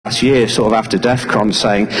last year, sort of after DEF CON,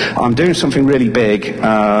 saying, I'm doing something really big,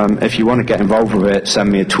 if you want to get involved with it,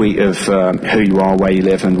 send me a tweet of who you are, where you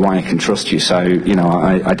live, and why I can trust you. So, you know,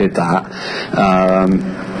 I did that.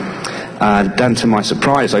 And then to my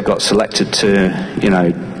surprise, I got selected to, you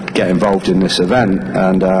know, get involved in this event,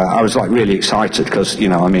 and I was like really excited because, you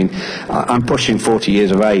know, I mean, I'm pushing 40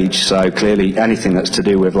 years of age, so clearly anything that's to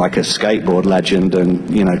do with like a skateboard legend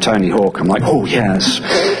and, you know, Tony Hawk, I'm like, oh yes,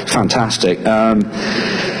 fantastic.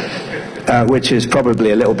 Which is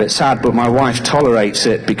probably a little bit sad, but my wife tolerates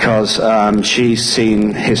it because she's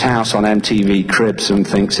seen his house on MTV Cribs and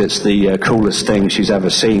thinks it's the coolest thing she's ever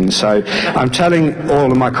seen. So I'm telling all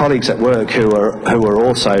of my colleagues at work who are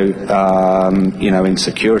also you know, in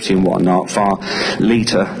security and whatnot, far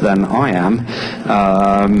later than I am.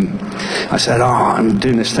 I said, I'm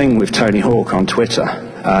doing this thing with Tony Hawk on Twitter,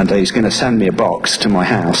 and he's going to send me a box to my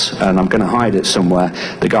house, and I'm going to hide it somewhere.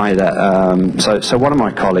 The guy that, so one of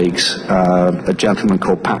my colleagues, a gentleman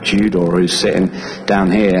called Pwnage, who's sitting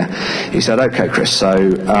down here, he said, okay, Chris, so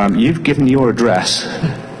you've given your address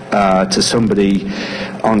to somebody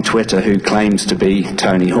on Twitter who claims to be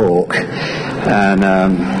Tony Hawk, and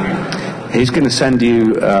he's going to send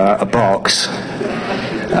you a box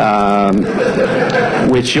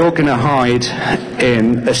which you're going to hide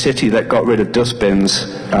in a city that got rid of dustbins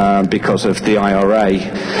because of the IRA,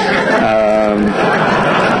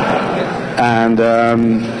 and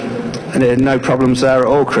no problems there at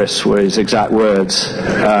all, Chris, were his exact words.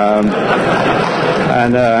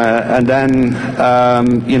 And then,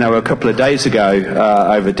 you know, a couple of days ago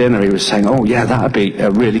over dinner, he was saying, oh yeah, that'd be a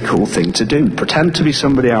really cool thing to do. Pretend to be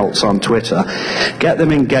somebody else on Twitter. Get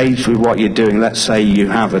them engaged with what you're doing. Let's say you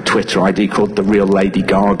have a Twitter ID called The Real Lady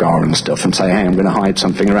Gaga and stuff, and say, hey, I'm going to hide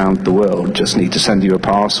something around the world. Just need to send you a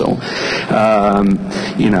parcel.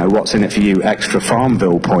 You know, what's in it for you? Extra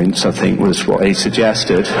Farmville points, I think, was what he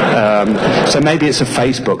suggested. So maybe it's a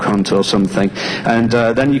Facebook hunt or something. And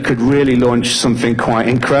then you could really launch something quite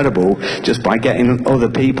incredible just by getting other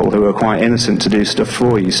people who are quite innocent to do stuff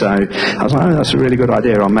for you. So I was like, oh, that's a really good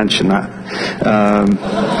idea, I'll mention that.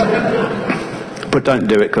 But don't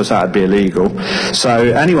do it because that would be illegal. So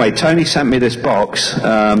anyway, Tony sent me this box,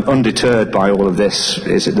 undeterred by all of this.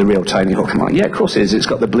 Is it the real Tony Hawk? I'm like, yeah, of course it is. It's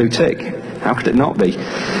got the blue tick. How could it not be?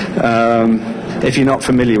 If you're not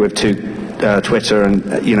familiar with Twitter,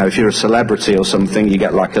 and you know, if you're a celebrity or something, you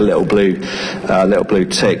get like a little blue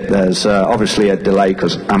tick. There's obviously a delay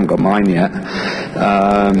because I haven't got mine yet.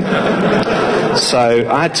 So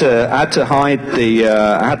I had to hide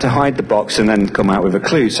the box and then come out with a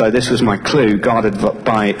clue. So this was my clue, guarded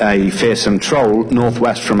by a fearsome troll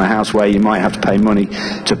northwest from a house where you might have to pay money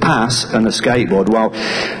to pass, and a skateboard. Well,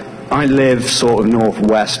 I live sort of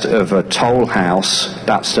northwest of a toll house.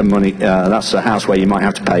 That's the house where you might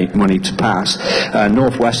have to pay money to pass.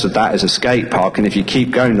 Northwest of that is a skate park, and if you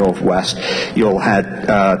keep going northwest, you'll head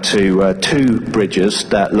to two bridges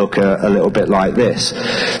that look a little bit like this.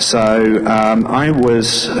 So I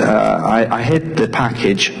hid the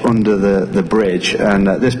package under the bridge, and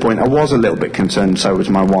at this point I was a little bit concerned, so was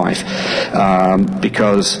my wife,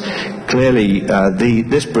 because clearly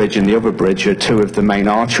this bridge and the other bridge are two of the main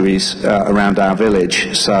arteries around our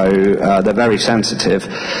village, so they're very sensitive,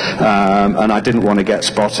 and I didn't want to get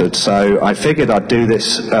spotted, so I figured I'd do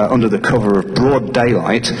this under the cover of broad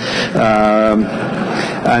daylight,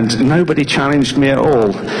 and nobody challenged me at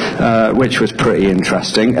all, which was pretty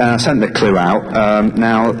interesting. I sent the clue out.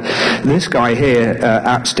 Now this guy here,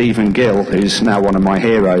 at Stephen Gill, who's now one of my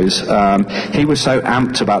heroes, he was so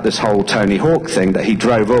amped about this whole Tony Hawk thing that he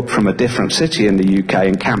drove up from a different city in the UK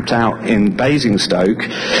and camped out in Basingstoke,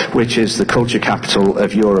 which is the culture capital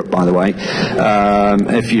of Europe, by the way.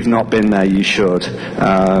 If you've not been there, you should.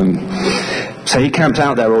 So he camped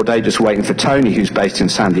out there all day just waiting for Tony, who's based in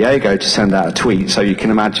San Diego, to send out a tweet. So you can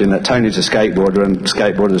imagine that Tony's a skateboarder, and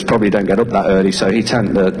skateboarders probably don't get up that early, so he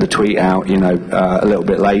sent the tweet out, you know, a little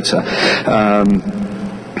bit later.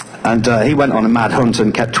 And he went on a mad hunt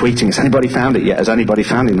and kept tweeting, has anybody found it yet? Has anybody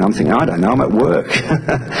found it? And I'm thinking, I don't know, I'm at work,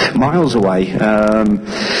 miles away.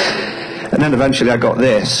 And then eventually I got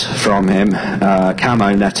this from him,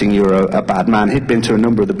 camo netting, you're a bad man. He'd been to a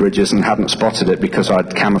number of the bridges and hadn't spotted it because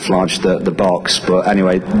I'd camouflaged the box. But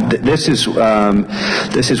anyway, this is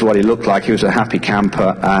what he looked like. He was a happy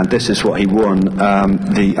camper, and this is what he won.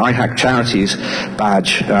 The I Hack Charities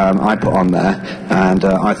badge I put on there, and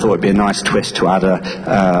I thought it'd be a nice twist to add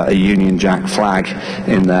a Union Jack flag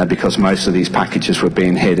in there, because most of these packages were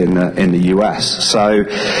being hid in the US. So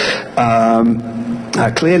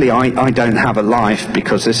clearly I don't have a life,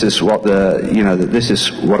 because this is what this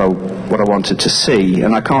is what I wanted to see,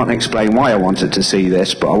 and I can't explain why I wanted to see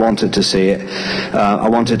this, but I wanted to see it. I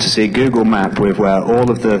wanted to see a Google map with where all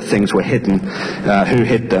of the things were hidden, who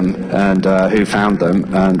hid them, and who found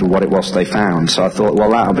them, and what it was they found. So I thought,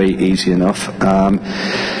 well, that'll be easy enough.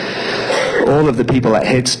 All of the people that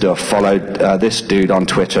hid stuff followed this dude on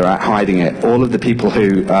Twitter at Hiding It. All of the people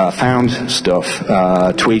who found stuff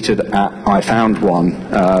tweeted at I found one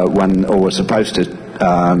or were supposed to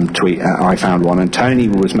tweet at I found one, and Tony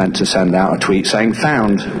was meant to send out a tweet saying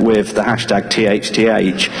found with the hashtag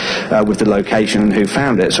THTH with the location and who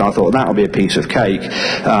found it. So I thought that'll be a piece of cake.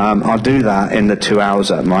 I'll do that in the 2 hours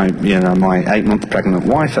that my 8-month pregnant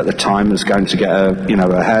wife at the time was going to get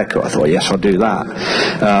a haircut. I thought, yes, I'll do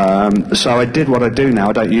that. So I did what I do now.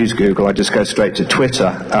 I don't use Google. I just go straight to Twitter,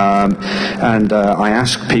 and I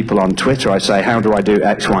ask people on Twitter. I say, how do I do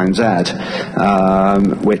X, Y, and Z?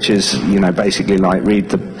 Which is basically like read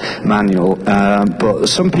the manual, but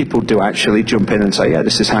some people do actually jump in and say, yeah,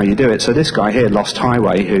 this is how you do it. So this guy here, Lost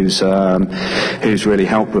Highway, who's really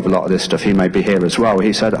helped with a lot of this stuff, he may be here as well.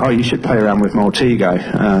 He said, oh, you should play around with Maltego.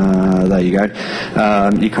 There you go.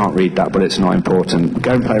 You can't read that, but it's not important.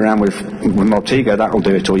 Go and play around with Maltego, that'll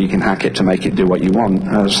do it, or you can hack it to make it do what you want.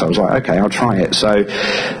 So I was like, okay, I'll try it. So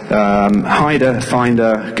hider,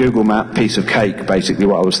 finder, Google map, piece of cake, basically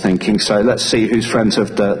what I was thinking. So let's see who's friends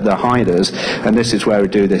of the hiders, and this is where we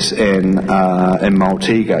do this in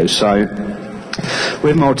Maltego. So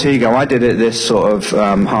with Maltego, I did it this sort of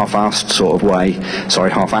half-assed sort of way.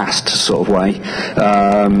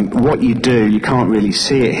 What you do, you can't really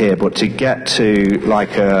see it here, but to get to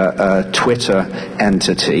like a Twitter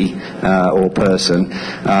entity or person,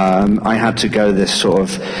 I had to go this sort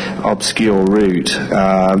of obscure route,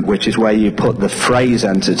 which is where you put the phrase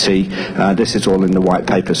entity. This is all in the white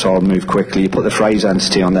paper, so I'll move quickly. You put the phrase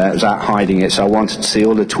entity on there. It was at Hiding It, so I wanted to see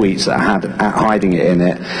all the tweets that had at Hiding It in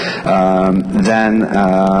it.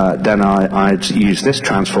 Then I'd use this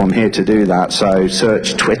transform here to do that. So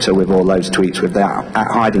search Twitter with all those tweets with that at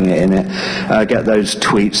Hiding It in it. Get those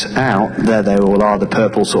tweets out. There they all are, the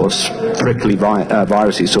purple sort of prickly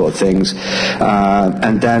virusy sort of things.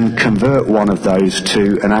 And then convert one of those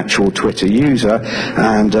to an actual Twitter user,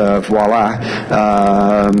 and voila,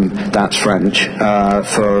 that's French.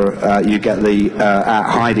 You get the at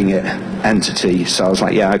Hiding It entity. So I was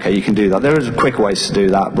like, yeah, okay, you can do that. There is quicker ways to do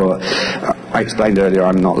that, but I explained earlier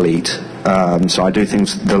I'm not lead, so I do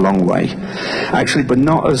things the long way. Actually, but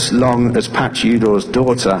not as long as Pat Udor's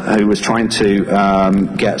daughter, who was trying to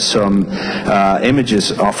get some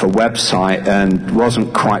images off a website and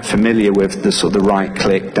wasn't quite familiar with the sort of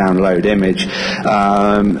right-click download image.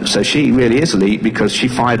 So she really is elite, because she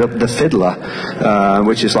fired up the Fiddler,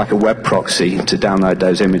 which is like a web proxy to download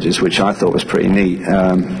those images, which I thought was pretty neat.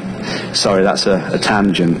 Sorry, that's a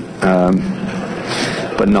tangent.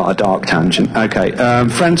 But not a dark tangent. Okay,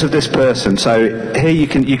 friends of this person. So here you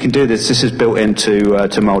can do this. This is built into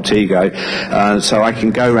to Maltego. So I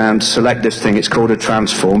can go around, select this thing. It's called a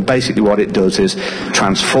transform. Basically, what it does is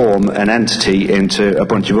transform an entity into a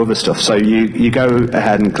bunch of other stuff. So you go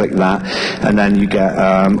ahead and click that, and then you get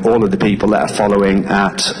all of the people that are following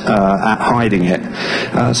at Hiding It.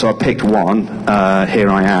 So I picked one. Here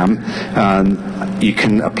I am. You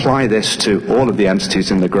can apply this to all of the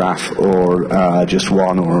entities in the graph, or just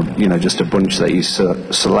one, or just a bunch that you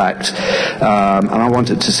select. And I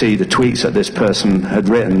wanted to see the tweets that this person had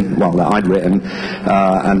written, well, that I'd written,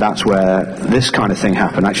 and that's where this kind of thing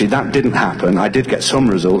happened. Actually, that didn't happen. I did get some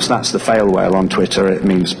results. That's the fail whale on Twitter. It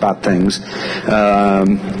means bad things.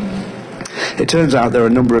 It turns out there are a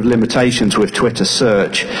number of limitations with Twitter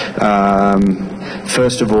search.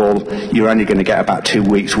 First of all, you're only going to get about 2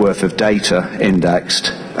 weeks worth of data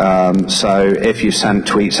indexed. So if you send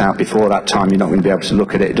tweets out before that time, you're not going to be able to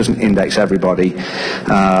look at it. It doesn't index everybody.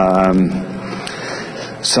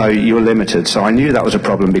 So you were limited. So I knew that was a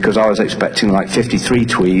problem, because I was expecting like 53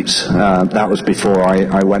 tweets. That was before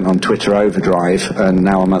I went on Twitter overdrive, and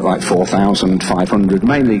now I'm at like 4,500,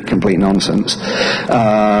 mainly complete nonsense.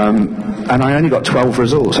 And I only got 12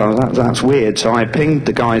 results. So that's weird. So I pinged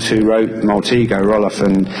the guys who wrote Maltego, Roloff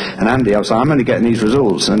and Andy. I was like, I'm only getting these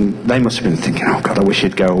results, and they must have been thinking, oh God, I wish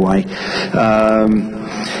it'd go away.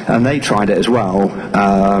 And they tried it as well,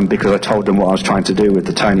 because I told them what I was trying to do with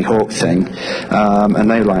the Tony Hawk thing,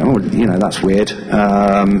 and they were like, oh, that's weird.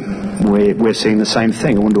 We're seeing the same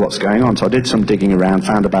thing. I wonder what's going on. So I did some digging around,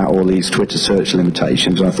 found about all these Twitter search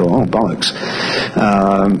limitations, and I thought, oh, bollocks.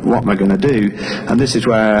 What am I going to do? And this is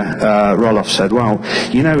where Roloff said, well,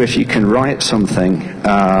 if you can write something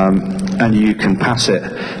and you can pass it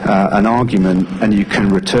an argument, and you can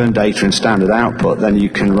return data in standard output, then you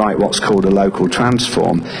can write what's called a local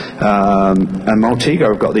transform. And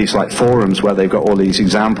Maltego have got these like forums where they've got all these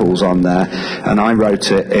examples on there, and I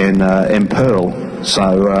wrote it in Perl.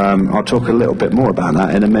 So I'll talk a little bit more about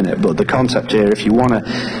that in a minute, but the concept here, if you want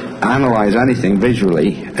to analyze anything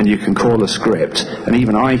visually and you can call a script, and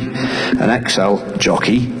even I, an Excel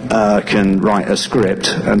jockey, can write a script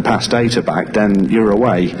and pass data back, then you're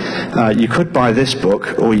away. You could buy this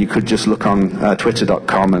book, or you could just look on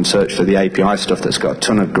twitter.com and search for the API stuff that's got a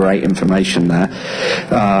ton of great information there.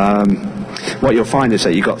 What you'll find is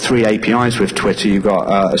that you've got 3 APIs with Twitter. You've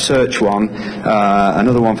got a search one,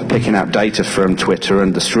 another one for picking up data from Twitter,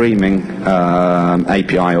 and the streaming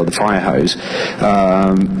API, or the Firehose.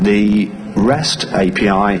 The REST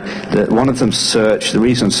API, one of them search. The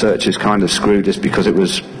reason search is kind of screwed is because it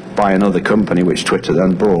was by another company which Twitter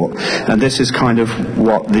then bought, and this is kind of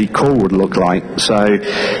what the call would look like. So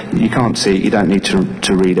you can't see it, you don't need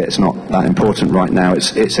to read it, it's not that important right now,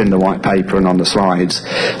 it's in the white paper and on the slides.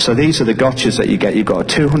 So these are the gotchas that you get. You've got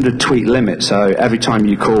a 200 tweet limit, so every time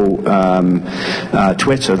you call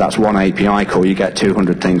Twitter, that's one API call, you get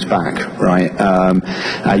 200 things back, right?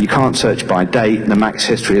 You can't search by date. The max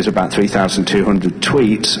history is about 3,200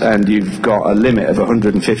 tweets, and you've got a limit of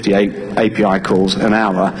 158 API calls an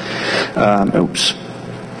hour. Oops.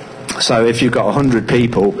 So if you've got 100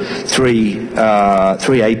 people, three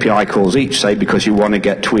API calls each, say, because you want to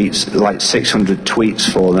get tweets, like 600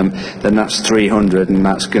 tweets for them, then that's 300, and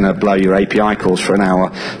that's going to blow your API calls for an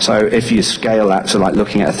hour. So if you scale that to like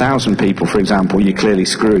looking at 1,000 people, for example, you're clearly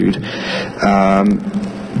screwed.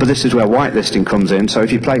 But this is where whitelisting comes in. So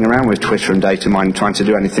if you're playing around with Twitter and data mining, trying to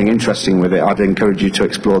do anything interesting with it, I'd encourage you to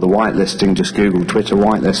explore the whitelisting. Just Google Twitter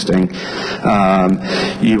whitelisting.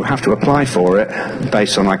 You have to apply for it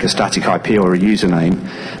based on like a static IP or a username,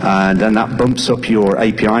 and then that bumps up your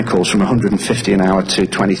API calls from 150 an hour to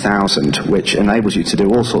 20,000, which enables you to do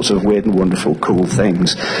all sorts of weird and wonderful cool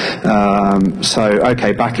things. So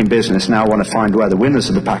okay, back in business now. I want to find where the winners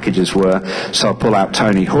of the packages were, so I'll pull out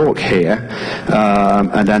Tony Hawk here,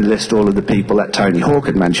 and then list all of the people that Tony Hawk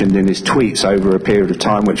had mentioned in his tweets over a period of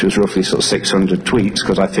time, which was roughly sort of 600 tweets,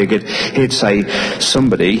 because I figured he'd say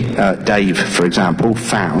somebody, Dave, for example,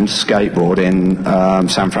 found skateboard in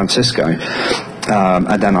San Francisco.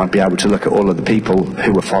 And then I'd be able to look at all of the people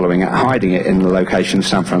who were following it, hiding it in the location of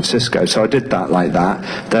San Francisco. So I did that like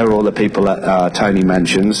that. There are all the people that Tony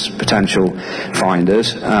mentions, potential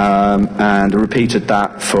finders, and repeated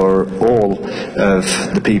that for all of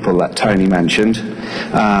the people that Tony mentioned.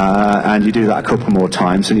 And you do that a couple more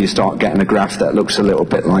times, and you start getting a graph that looks a little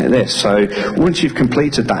bit like this. So once you've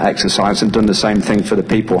completed that exercise and done the same thing for the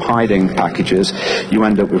people hiding packages, you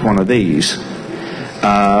end up with one of these.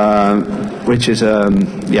 Which is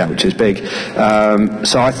big.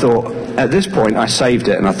 So I thought, at this point I saved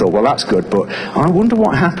it, and I thought, well, that's good, but I wonder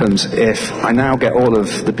what happens if I now get all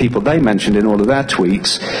of the people they mentioned in all of their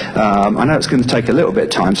tweets. I know it's going to take a little bit of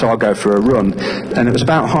time, so I'll go for a run. And it was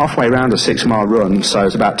about halfway around a 6-mile run, so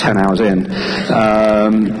it's about 10 hours in.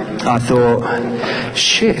 I thought,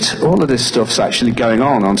 shit, all of this stuff's actually going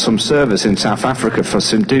on some servers in South Africa for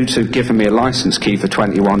some dudes who've given me a license key for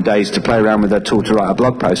 21 days to play around with their tool to write a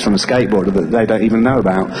blog post from a skateboarder that they don't even know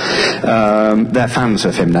about. They're fans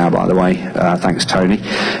of him now, by the way. Thanks, Tony.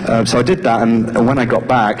 So I did that, and when I got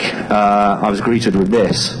back, I was greeted with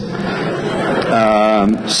this.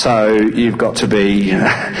 So you've got to be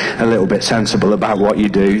a little bit sensible about what you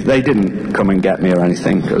do. They didn't come and get me or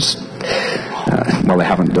anything, because well, they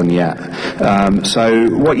haven't done yet. So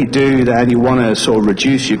what you do then, you want to sort of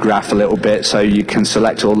reduce your graph a little bit, so you can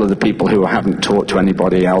select all of the people who haven't talked to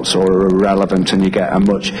anybody else or are irrelevant, and you get a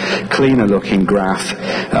much cleaner looking graph.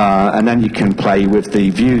 And then you can play with the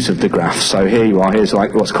views of the graph. So here you are, here's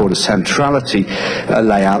like what's called a centrality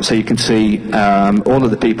layout, so you can see all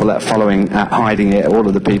of the people that are following at hiding it, all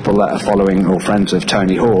of the people that are following or friends of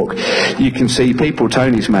Tony Hawk. You can see people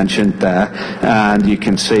Tony's mentioned there, and you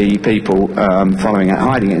can see people following it,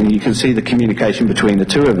 hiding it, and you can see the communication between the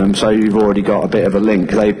two of them. So you've already got a bit of a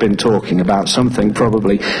link. They've been talking about something,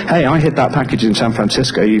 probably, hey, I hid that package in San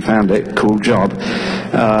Francisco, you found it, cool job.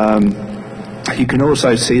 You can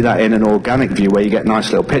also see that in an organic view, where you get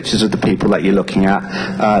nice little pictures of the people that you're looking at,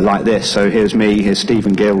 like this. So here's me, here's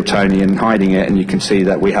Stephen Gill, Tony, and hiding it, and you can see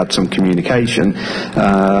that we had some communication.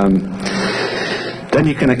 Then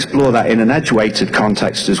you can explore that in an edge-weighted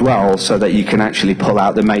context as well, so that you can actually pull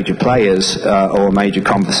out the major players or major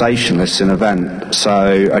conversationalists in an event.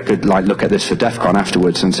 So I could like look at this for DEF CON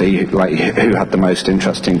afterwards and see like who had the most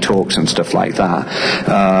interesting talks and stuff like that.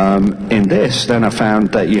 In this, then I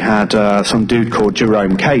found that you had some dude called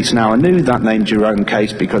Jerome Case. Now I knew that name Jerome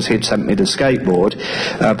Case because he'd sent me the skateboard,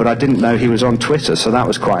 but I didn't know he was on Twitter, so that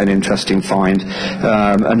was quite an interesting find.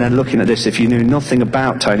 And then looking at this, if you knew nothing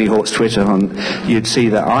about Tony Hawk's Twitter, you'd see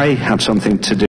that I had something to do